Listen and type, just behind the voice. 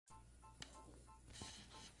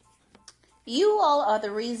You all are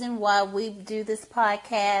the reason why we do this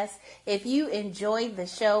podcast. If you enjoyed the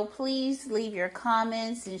show, please leave your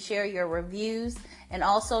comments and share your reviews, and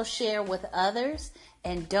also share with others.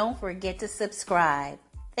 And don't forget to subscribe.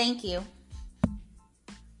 Thank you.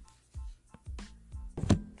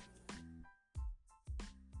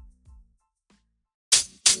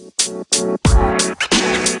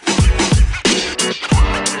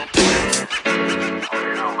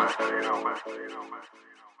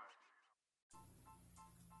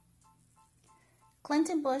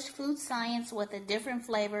 Clinton Bush Food Science with a Different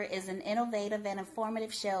Flavor is an innovative and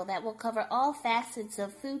informative show that will cover all facets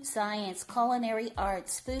of food science, culinary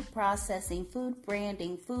arts, food processing, food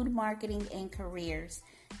branding, food marketing, and careers.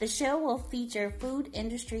 The show will feature food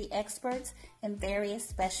industry experts and various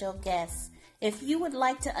special guests. If you would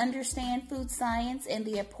like to understand food science and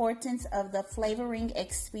the importance of the flavoring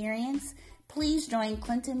experience, please join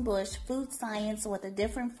Clinton Bush Food Science with a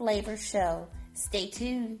Different Flavor show. Stay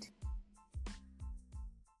tuned.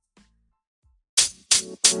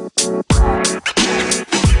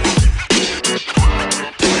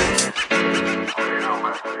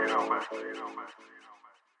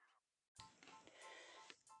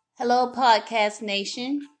 Hello, Podcast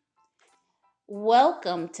Nation.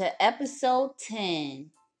 Welcome to episode 10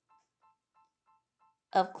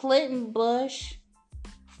 of Clinton Bush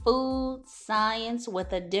Food Science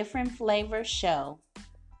with a Different Flavor show.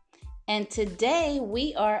 And today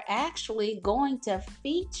we are actually going to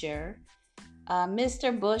feature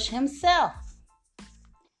Mr. Bush himself.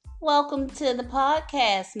 Welcome to the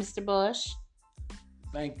podcast, Mr. Bush.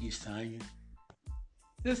 Thank you, Sonia.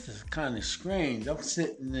 This is kind of strange. I'm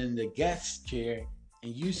sitting in the guest chair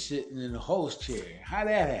and you sitting in the host chair. How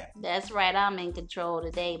that happen? That's right. I'm in control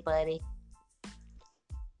today, buddy.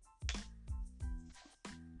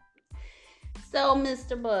 So,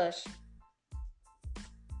 Mr. Bush,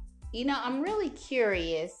 I'm really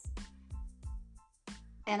curious.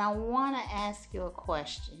 And I want to ask you a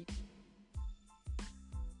question.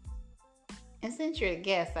 And since you're a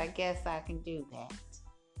guest, I guess I can do that.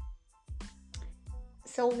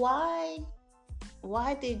 So why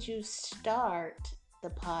did you start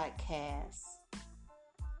the podcast?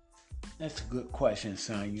 That's a good question,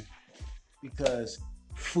 Sonia. Because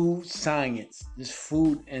food science, this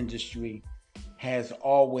food industry, has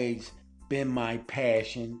always been my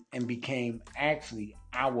passion and became actually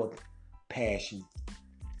our passion.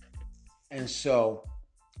 And so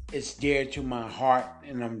it's dear to my heart,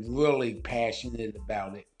 and I'm really passionate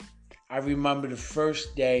about it. I remember the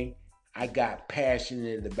first day I got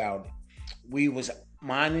passionate about it. We was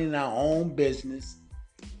minding our own business,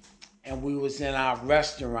 and we was in our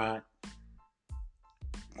restaurant,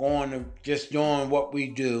 just doing what we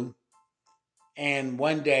do. And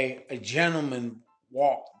one day, a gentleman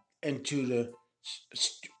walked into the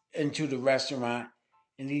restaurant,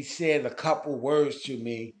 and he said a couple words to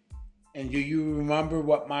me. And do you remember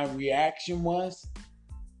what my reaction was?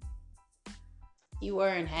 You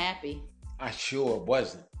weren't happy. I sure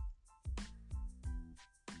wasn't.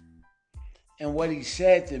 And what he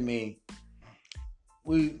said to me,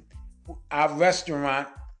 our restaurant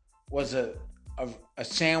was a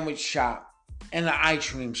sandwich shop and an ice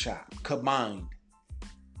cream shop combined.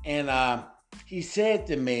 And he said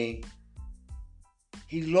to me,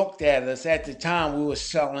 he looked at us. At the time, we were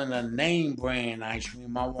selling a name brand ice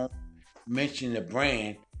cream. I won't mention the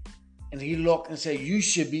brand. And he looked and said, you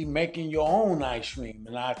should be making your own ice cream.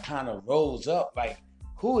 And I kind of rose up like,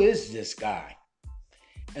 who is this guy?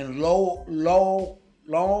 And lo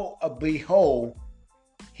and behold,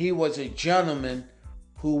 he was a gentleman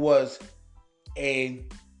who was a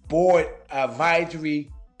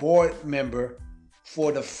advisory board member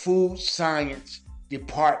for the food science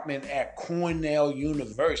department at Cornell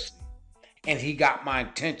University. And he got my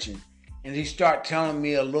attention. And he started telling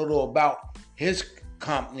me a little about his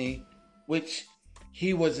company, which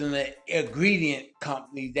he was an ingredient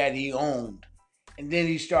company that he owned. And then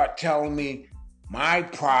he started telling me my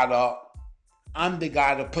product. I'm the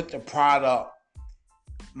guy to put the product,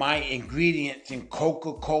 my ingredients in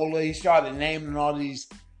Coca-Cola. He started naming all these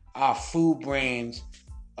food brands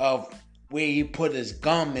of where he put his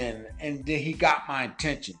gum in. And then he got my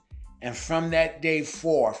attention. And from that day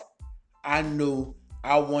forth, I knew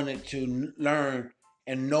I wanted to learn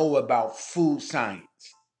and know about food science.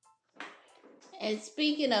 And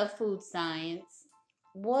speaking of food science,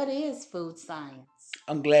 what is food science?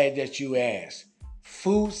 I'm glad that you asked.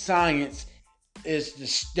 Food science is the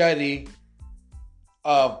study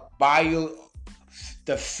of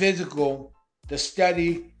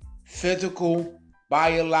physical,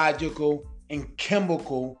 biological, and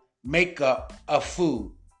chemical makeup of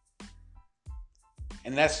food.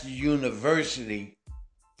 And that's the university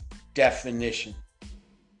definition.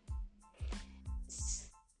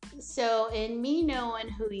 So, in me knowing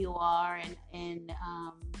who you are and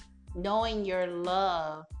knowing your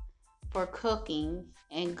love for cooking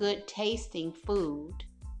and good tasting food,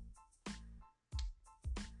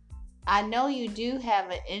 I know you do have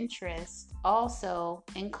an interest also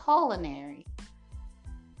in culinary.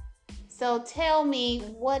 So tell me,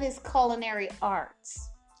 what is culinary arts?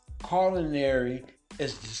 Culinary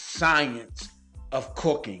is the science of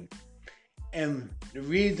cooking. And the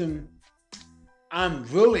reason I'm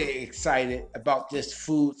really excited about this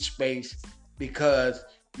food space, because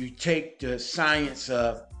you take the science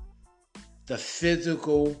of the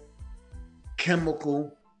physical,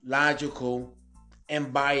 chemical, logical,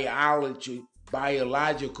 and biological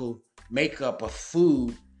makeup of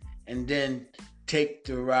food, and then take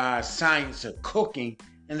the science of cooking,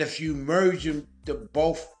 and if you merge them,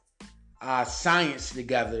 both science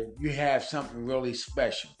together, you have something really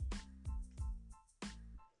special.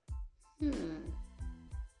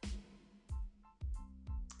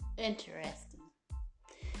 Interesting.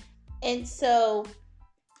 And so,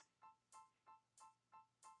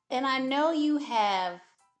 and I know you have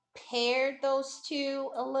paired those two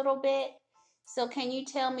a little bit. So can you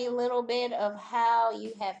tell me a little bit of how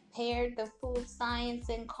you have paired the food science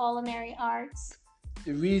and culinary arts?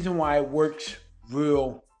 The reason why it works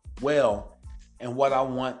real well, and what I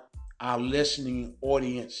want our listening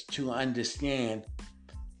audience to understand,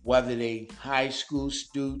 whether they high school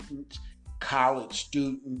students, college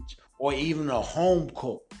students, or even a home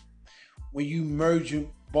cook, when you merge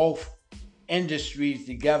both industries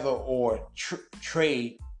together or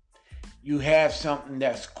trade, you have something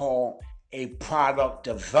that's called a product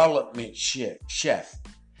development chef.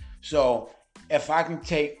 So if I can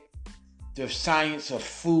take the science of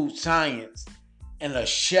food science and a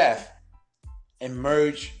chef and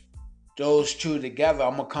merge those two together,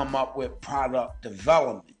 I'm going to come up with product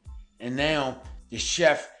development. And now the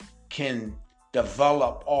chef can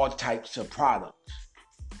develop all types of products.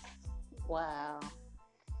 Wow.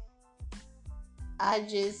 I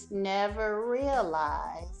just never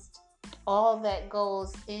realized all that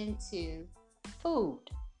goes into food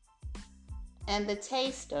and the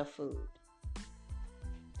taste of food.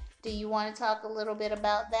 Do you want to talk a little bit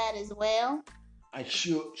about that as well? I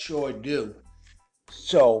sure do.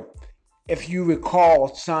 So, if you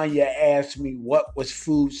recall, Sonia asked me what was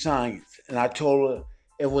food science, and I told her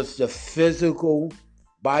it was the physical,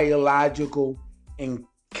 biological, and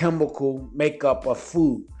chemical makeup of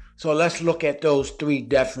food. So let's look at those three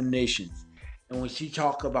definitions. And when she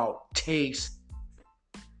talks about taste,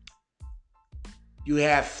 you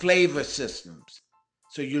have flavor systems.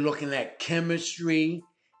 So you're looking at chemistry,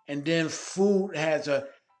 and then food has a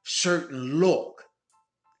certain look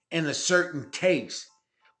and a certain taste,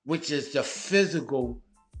 which is the physical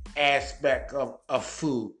aspect of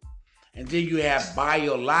food. And then you have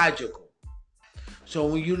biological. So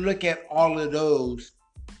when you look at all of those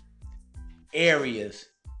areas,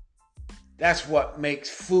 that's what makes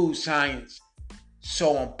food science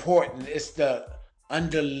so important. It's the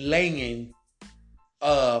underlaying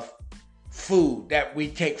of food that we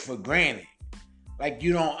take for granted. Like,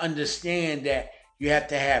 you don't understand that you have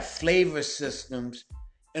to have flavor systems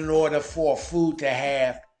in order for food to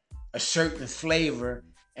have a certain flavor.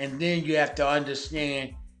 And then you have to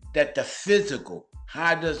understand that the physical,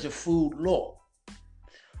 how does the food look?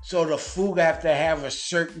 So the food have to have a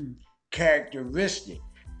certain characteristic.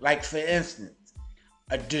 Like, for instance,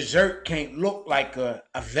 a dessert can't look like a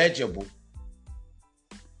vegetable.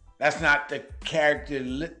 That's not the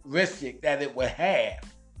characteristic that it would have.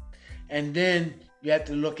 And then you have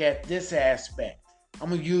to look at this aspect. I'm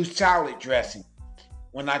going to use salad dressing.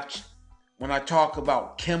 When I talk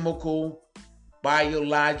about chemical,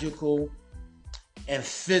 biological, and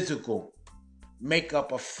physical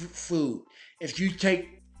makeup of food, if you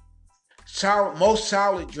take most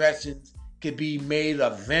salad dressings could be made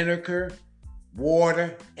of vinegar,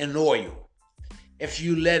 water, and oil. If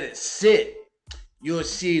you let it sit, you'll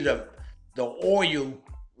see the oil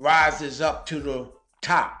rises up to the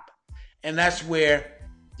top. And that's where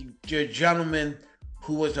the gentleman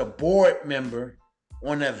who was a board member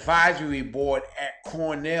on the advisory board at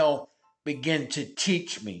Cornell began to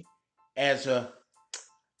teach me as a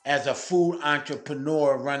food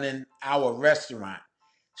entrepreneur running our restaurant.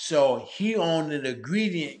 So he owned an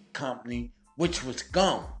ingredient company, which was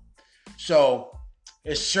gum. So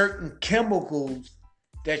there's certain chemicals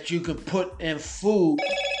that you can put in food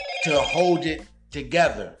to hold it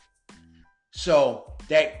together. So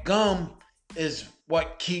that gum is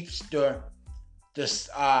what keeps the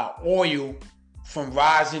oil from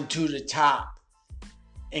rising to the top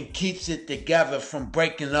and keeps it together from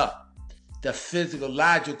breaking up the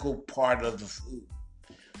physiological part of the food.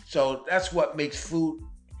 So that's what makes food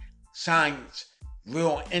science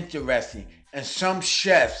real interesting. And some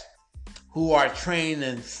chefs who are trained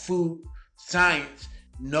in food science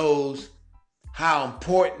knows how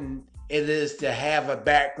important it is to have a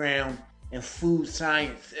background in food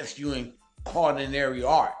science if you're in culinary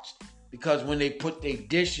arts. Because when they put their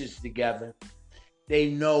dishes together, they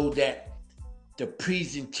know that the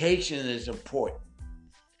presentation is important.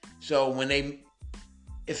 So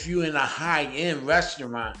if you're in a high-end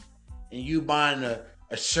restaurant and you buying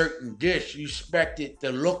a certain dish, you expect it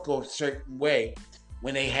to look a certain way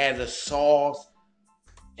when they had the sauce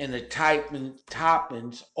and the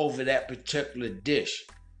toppings over that particular dish.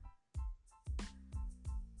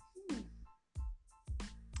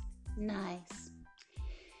 Nice.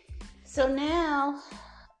 So now,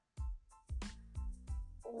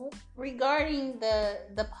 regarding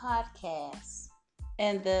the podcast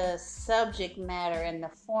and the subject matter and the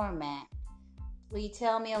format, will you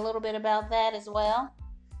tell me a little bit about that as well?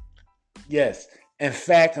 Yes. In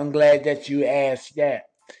fact, I'm glad that you asked that.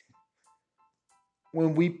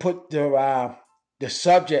 When we put the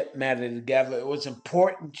subject matter together, it was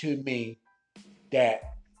important to me that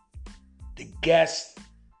the guests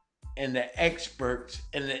and the experts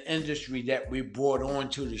in the industry that we brought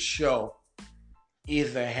onto the show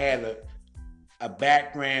either had a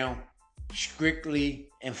background strictly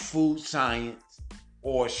in food science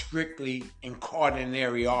or strictly in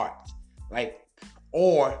culinary arts,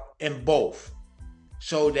 or in both,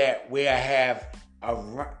 so that we have a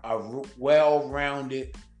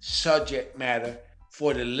well-rounded subject matter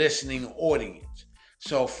for the listening audience.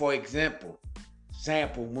 So, for example,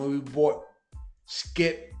 when we brought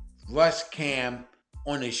Skip Ruscam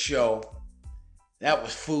on the show, that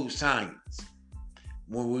was food science.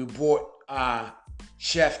 When we brought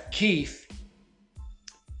Chef Keith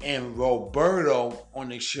and Roberto on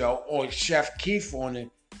the show, or Chef Keith on the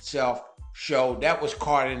show, that was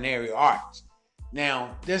culinary arts.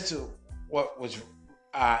 Now, this is what was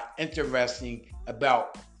interesting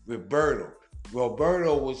about Roberto.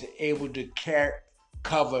 Roberto was able to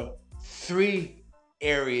cover 3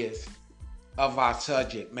 areas of our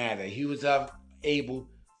subject matter. He was able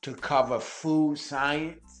to cover food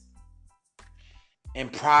science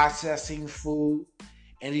and processing food,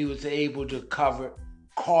 and he was able to cover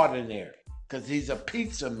culinary because he's a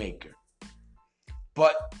pizza maker.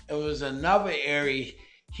 But it was another area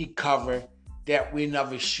he covered that we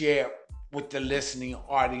never shared with the listening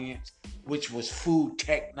audience, which was food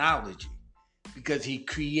technology, because he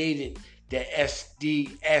created the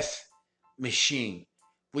SDS machine,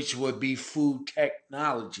 which would be food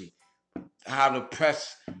technology, how to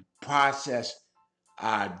process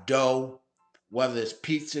dough, whether it's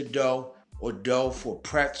pizza dough or dough for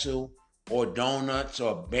pretzel or donuts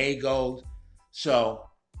or bagels. So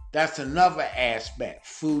that's another aspect,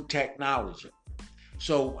 food technology.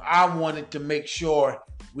 So I wanted to make sure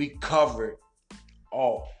we covered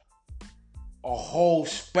a whole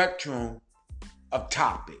spectrum of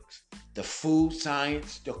topics, the food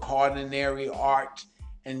science, the culinary arts.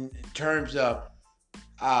 In terms of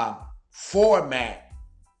format,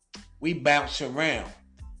 we bounce around.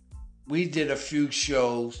 We did a few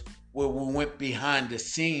shows where we went behind the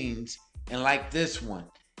scenes, and like this one,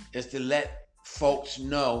 is to let folks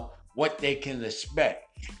know what they can expect.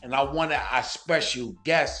 And I wanted our special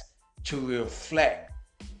guests to reflect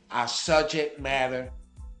our subject matter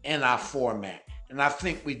and our format. And I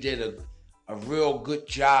think we did a real good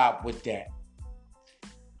job with that.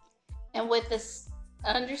 And with this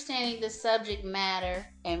understanding the subject matter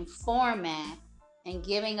and format and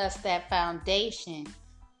giving us that foundation,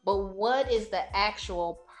 but what is the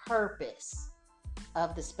actual purpose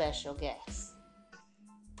of the special guest?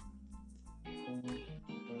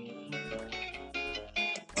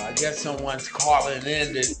 I guess someone's calling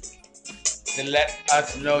in to let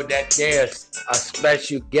us know that there's a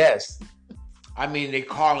special guest. I mean, they're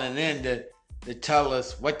calling in to tell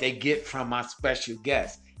us what they get from our special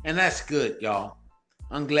guest. And that's good, y'all.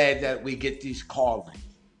 I'm glad that we get these calling.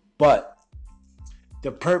 But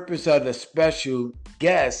the purpose of the special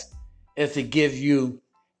guest is to give you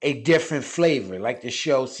a different flavor, like the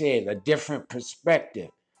show said, a different perspective,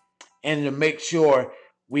 and to make sure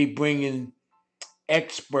we bring in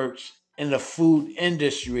experts in the food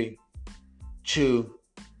industry to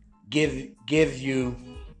give you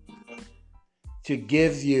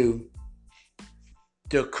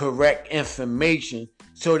the correct information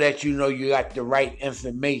so that you know you got the right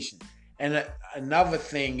information. And another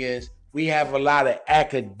thing is we have a lot of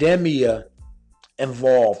academia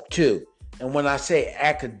involved too. And when I say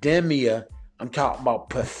academia, I'm talking about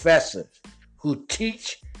professors who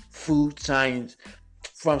teach food science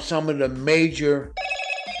from some of the major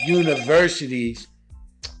universities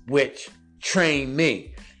which train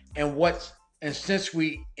me. And since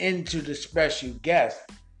we into the special guest,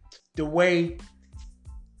 the way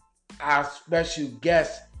our special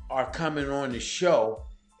guests are coming on the show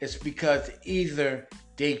is because either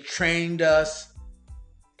they trained us,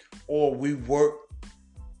 or we work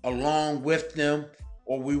along with them,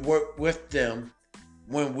 or we work with them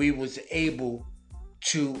when we was able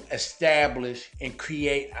to establish and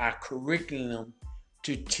create our curriculum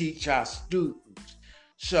to teach our students.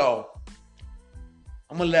 So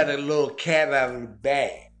I'm gonna let a little cat out of the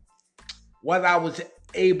bag. What I was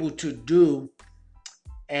able to do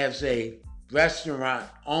as a restaurant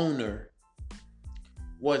owner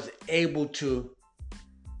was able to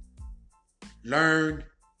learn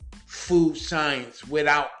food science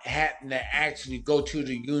without having to actually go to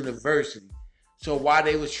the university. So while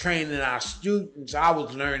they was training our students, I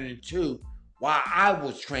was learning too while I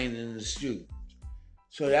was training the students.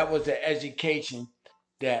 So that was the education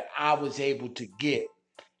that I was able to get.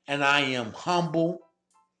 And I am humble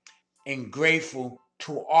and grateful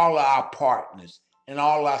to all of our partners and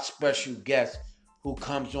all our special guests who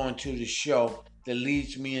comes on to the show that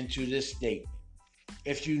leads me into this statement.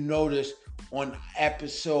 If you notice on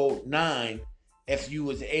episode 9, if you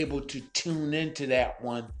was able to tune into that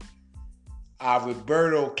one,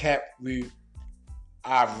 Roberto kept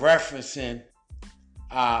referencing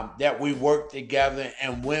that we work together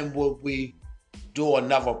and when would we do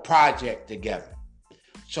another project together.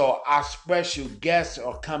 So our special guests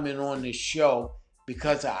are coming on the show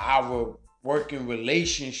because of our working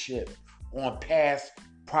relationship on past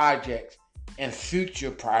projects and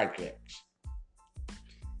future projects.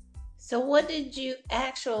 So what did you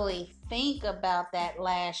actually think about that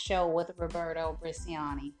last show with Roberto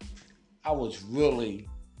Bresciani? I was really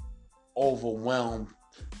overwhelmed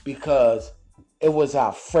because it was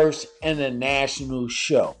our first international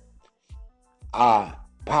show,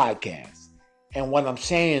 podcast. And what I'm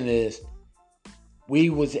saying is we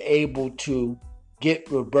was able to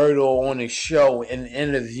get Roberto on the show and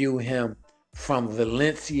interview him from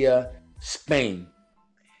Valencia, Spain.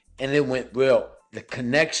 And it went real. The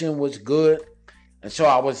connection was good. And so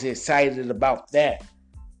I was excited about that.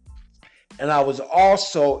 And I was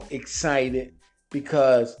also excited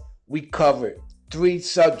because we covered 3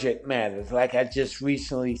 subject matters. Like I just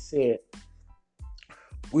recently said,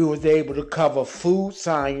 we was able to cover food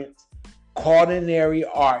science, culinary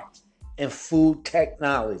arts, and food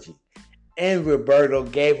technology. And Roberto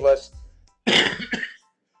gave us,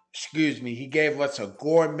 he gave us a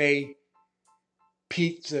gourmet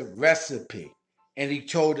pizza recipe. And he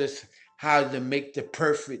told us how to make the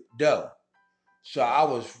perfect dough. So I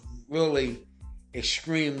was really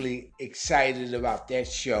extremely excited about that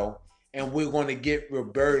show. And we're going to get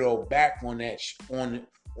Roberto back on that on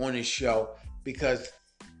the show because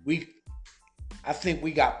I think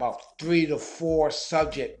we got about 3 to 4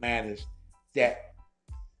 subject matters that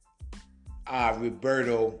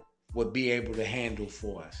Roberto would be able to handle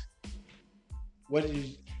for us.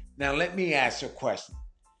 Now let me ask a question,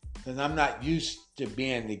 because I'm not used to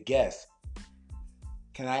being the guest.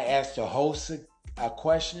 Can I ask the host a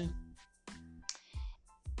question?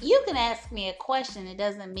 You can ask me a question. It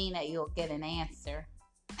doesn't mean that you'll get an answer.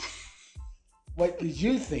 What did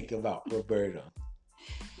you think about Roberto?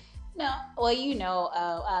 No,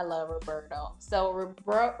 well, I love Roberto. So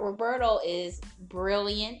Roberto is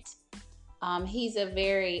brilliant. He's a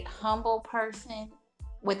very humble person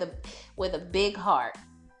with a big heart,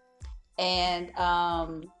 and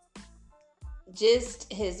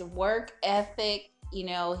just his work ethic.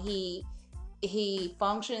 He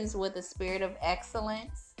functions with a spirit of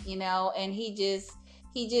excellence. And he just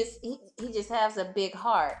has a big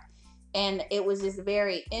heart. And it was just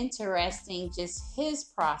very interesting, just his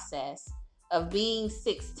process of being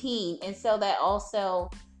 16. And so that also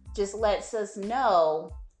just lets us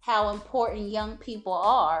know how important young people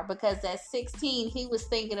are, because at 16, he was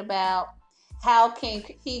thinking about how can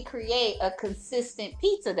he create a consistent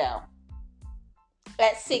pizza dough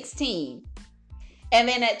at 16. And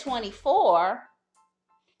then at 24,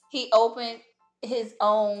 he opened his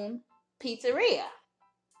own pizzeria.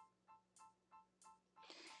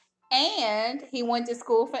 And he went to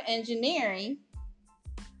school for engineering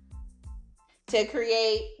to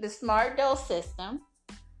create the Smart Dough System,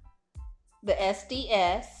 the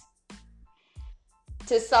SDS,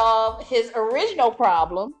 to solve his original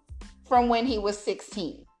problem from when he was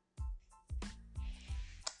 16,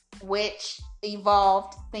 which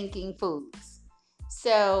evolved Thinking Foods.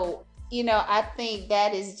 So I think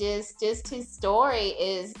that is just his story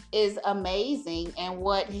is amazing, and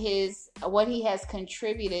what he has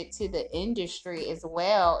contributed to the industry as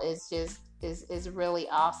well is really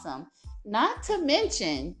awesome. Not to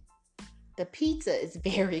mention, the pizza is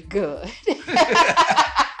very good.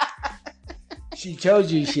 She told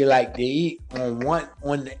you she liked to eat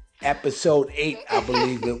on episode 8, I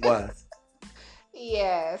believe it was.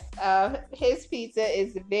 Yes, his pizza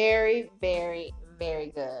is very, very,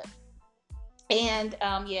 very good. And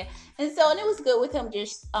and it was good with him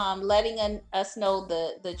just letting us know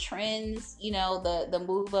the trends, the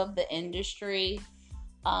move of the industry,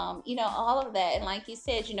 all of that. And like you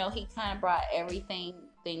said, he kind of brought everything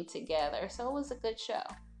together. So it was a good show.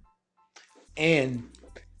 And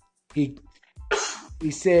he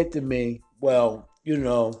said to me, well,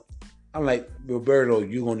 I'm like, Roberto,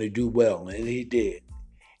 you're going to do well. And he did.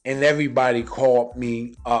 And everybody called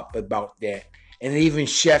me up about that. And even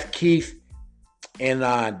Chef Keith in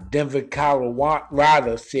Denver,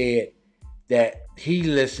 Colorado said that he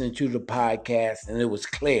listened to the podcast and it was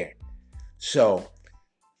clear. So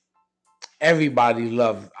everybody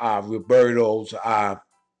loved Roberto's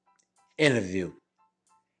interview.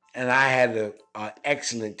 And I had an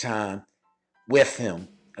excellent time with him.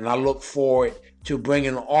 And I look forward to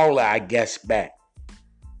bringing all our guests back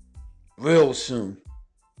real soon.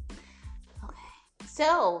 Okay.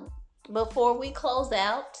 So, before we close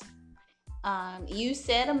out, you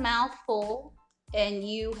said a mouthful, and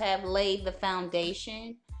you have laid the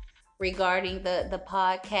foundation regarding the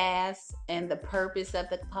podcast and the purpose of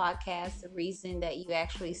the podcast, the reason that you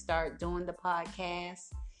actually start doing the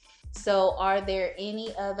podcast. So are there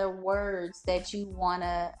any other words that you want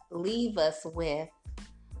to leave us with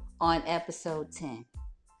on episode 10?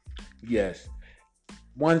 Yes.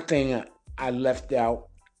 One thing I left out,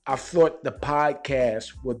 I thought the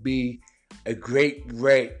podcast would be a great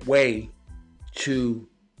way to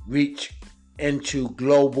reach into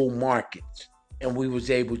global markets. And we was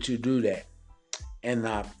able to do that. And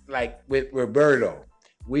like with Roberto,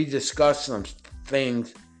 we discussed some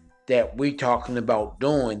things that we talking about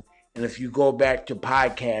doing. And if you go back to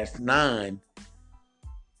podcast 9,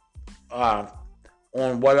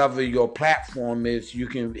 on whatever your platform is, you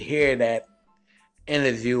can hear that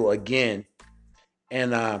interview again.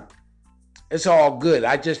 And it's all good.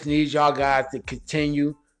 I just need y'all guys to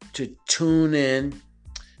continue to tune in,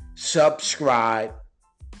 subscribe,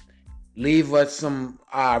 leave us some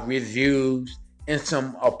reviews and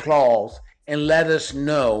some applause, and let us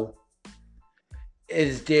know,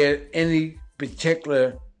 is there any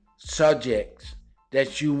particular subjects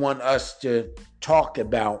that you want us to talk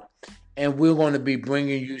about? And we're going to be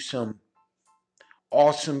bringing you some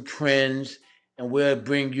awesome trends, and we'll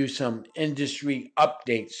bring you some industry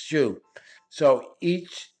updates too. So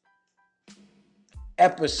each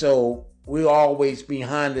episode, we're always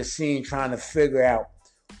behind the scenes trying to figure out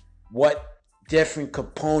what different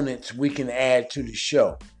components we can add to the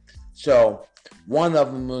show. So one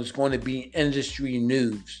of them is going to be industry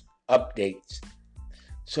news updates.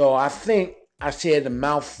 So I think I said a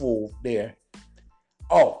mouthful there.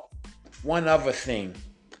 Oh, one other thing.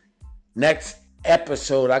 Next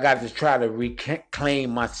episode, I got to try to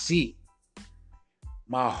reclaim my seat.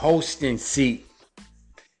 My hosting seat.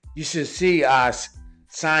 You should see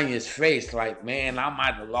Sonia's face like, man, I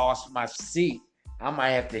might have lost my seat. I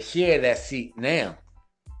might have to share that seat now.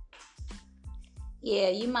 Yeah,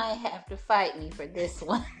 you might have to fight me for this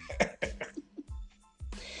one.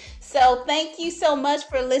 So thank you so much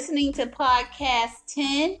for listening to Podcast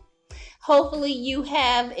 10. Hopefully you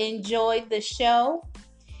have enjoyed the show.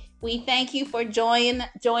 We thank you for joining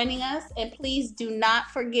us, and please do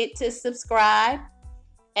not forget to subscribe,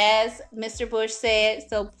 as Mr. Bush said.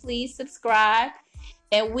 So please subscribe,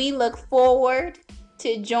 and we look forward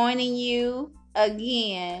to joining you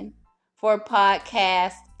again for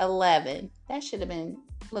Podcast 11. That should have been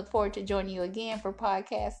look forward to joining you again for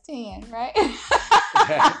Podcast 10, right?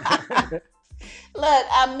 Look,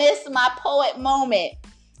 I missed my poet moment.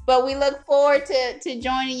 But we look forward to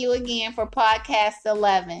joining you again for Podcast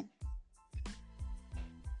 11.